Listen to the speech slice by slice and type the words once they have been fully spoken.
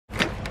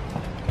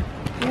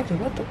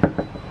What the?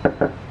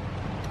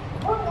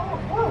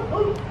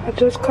 I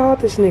just called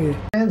this nigga.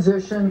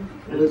 Transition.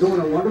 They're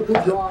doing a wonderful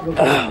job.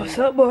 What's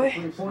up, boy?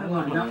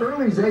 Now,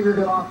 early Xavier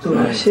got off to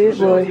a shit,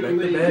 boy.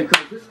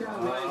 Because this guy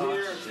right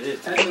here,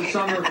 Henderson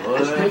Summer,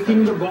 is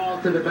taking the ball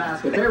to the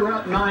basket. They were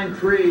up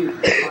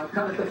 9-3,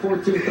 cut it to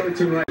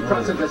 14-13 right.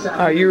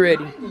 Are you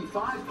ready?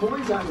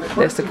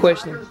 That's the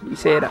question. You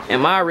said,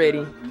 am I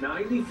ready?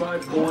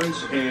 95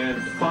 points and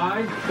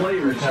 5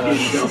 players in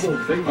double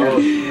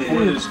figures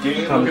for this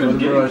game. I'm going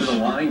to get to the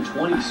line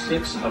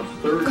 26 of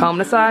 30. Come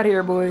to side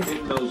here, boys.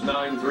 Those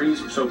 9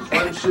 threes. So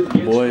Clemson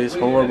gets boy, it's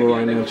horrible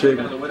right now,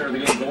 chicken.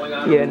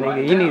 Yeah,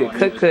 nigga, you need a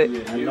cut.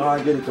 I know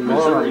I get it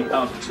tomorrow.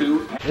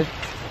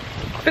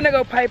 Finna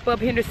go pipe up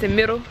Henderson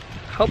Middle.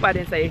 Hope I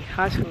didn't say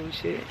high school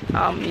shit.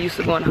 I'm used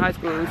to going to high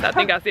school. So I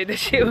think I said this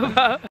shit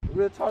about.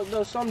 Real talk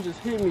though, something just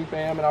hit me,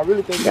 fam, and I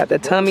really think got the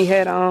tummy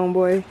hat on,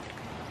 boy.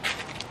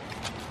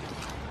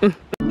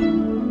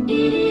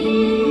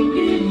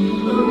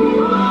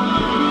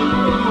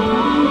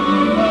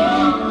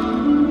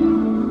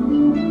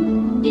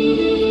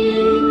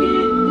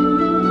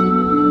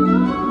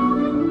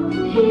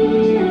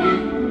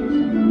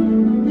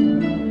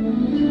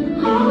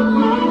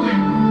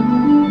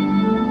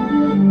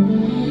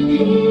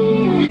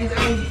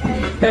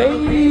 Hey.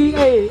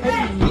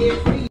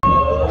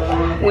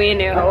 We in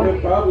there, ho. I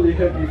could probably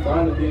help you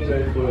find a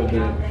DJ for a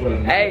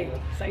Hey,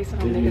 say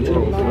something, nigga, to the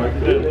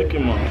vlog. Look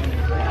at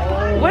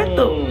mine. What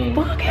the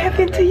fuck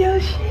happened to your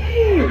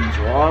shit?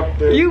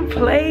 Dropped it. You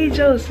played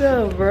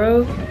yourself,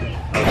 bro.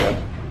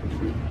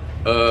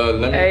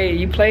 Hey,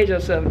 you played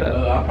yourself,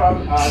 though.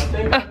 I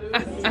think I did.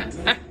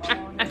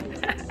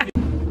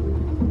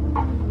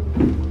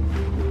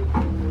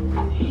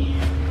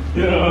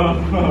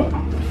 Yeah.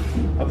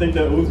 I think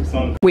that Uzi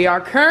song. We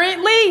are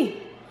currently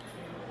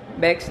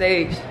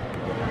backstage.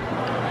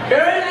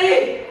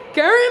 Currently.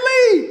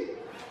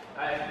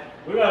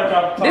 We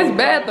gotta This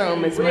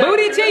bathroom is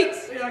booty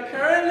cheeks.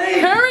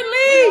 Currently.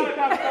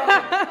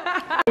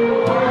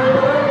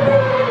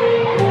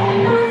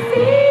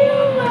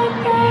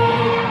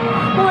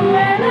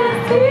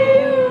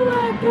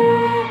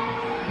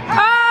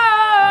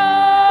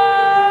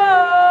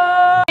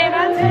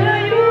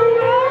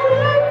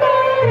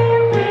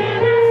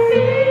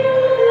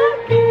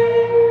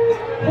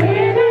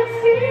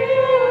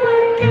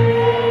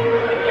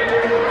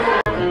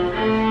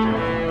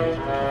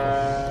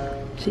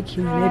 She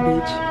killing that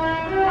bitch.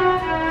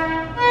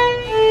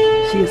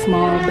 She a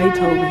small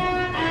Beethoven.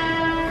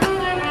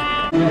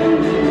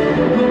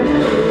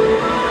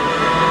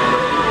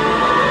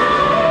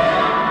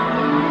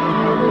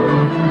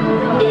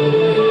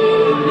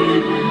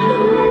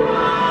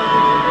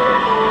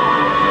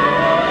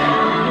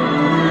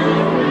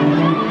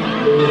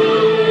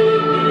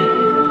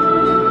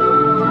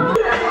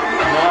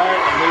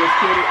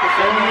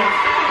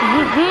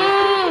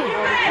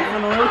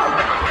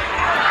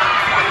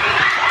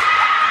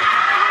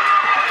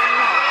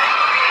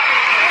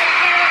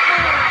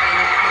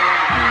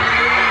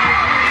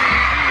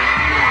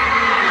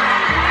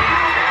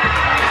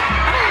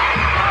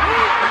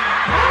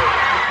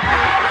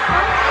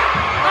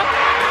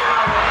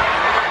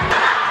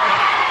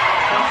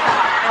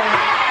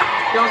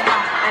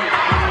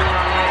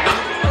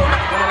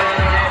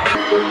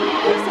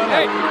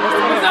 Hey,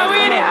 what's up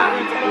with it?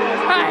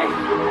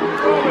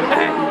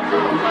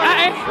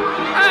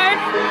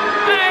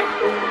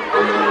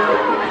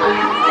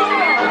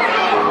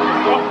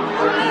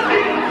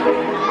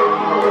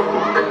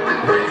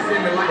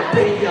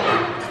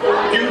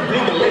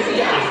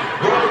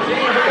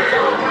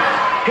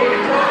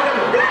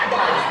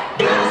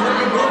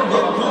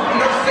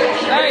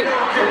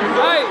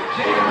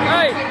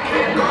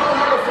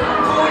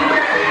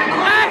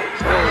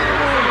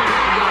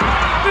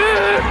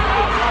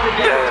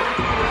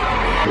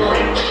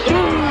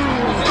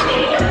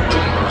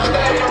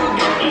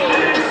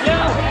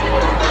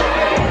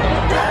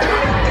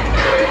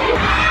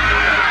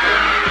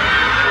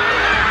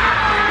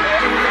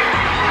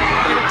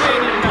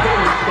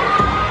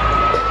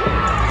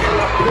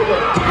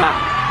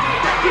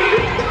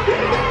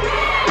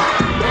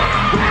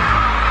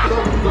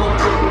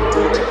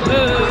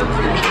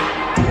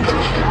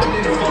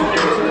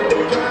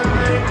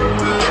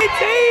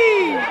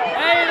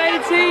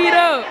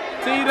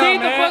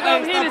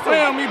 Henderson.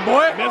 Play on me,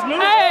 boy. That's me.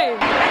 Hey.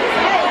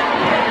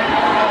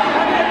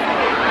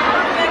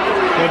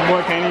 That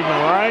boy can't even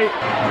write.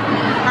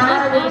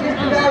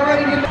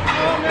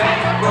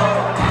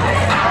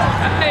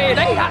 Hey,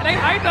 they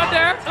hyped up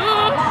there.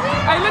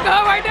 Hey, look at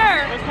her right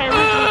there.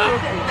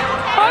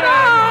 Hold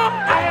on.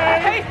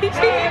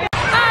 Hey,